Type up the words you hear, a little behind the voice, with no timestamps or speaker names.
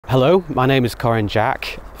Hello, my name is Corin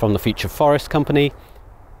Jack from the Future Forest Company.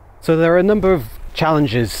 So there are a number of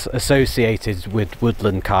challenges associated with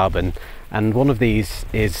woodland carbon, and one of these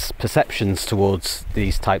is perceptions towards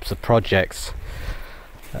these types of projects.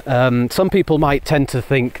 Some people might tend to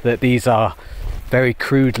think that these are very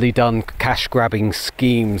crudely done cash grabbing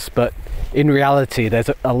schemes, but in reality there's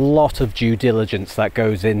a lot of due diligence that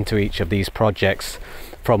goes into each of these projects,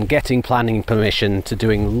 from getting planning permission to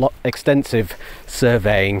doing extensive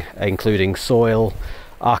surveying, including soil,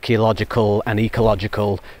 archaeological and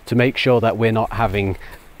ecological, to make sure that we're not having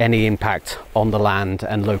any impact on the land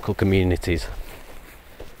and local communities.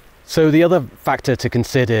 So the other factor to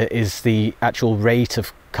consider is the actual rate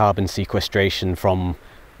of carbon sequestration from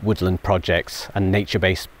woodland projects and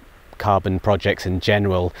nature-based carbon projects in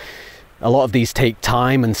general. A lot of these take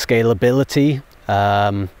time and scalability,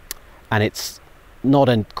 and it's not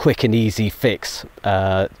a quick and easy fix.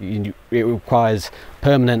 It requires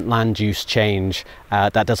permanent land use change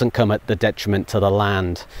that doesn't come at the detriment to the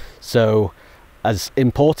land. So as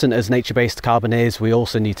important as nature-based carbon is, we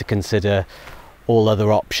also need to consider all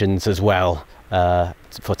other options as well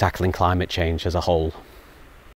for tackling climate change as a whole.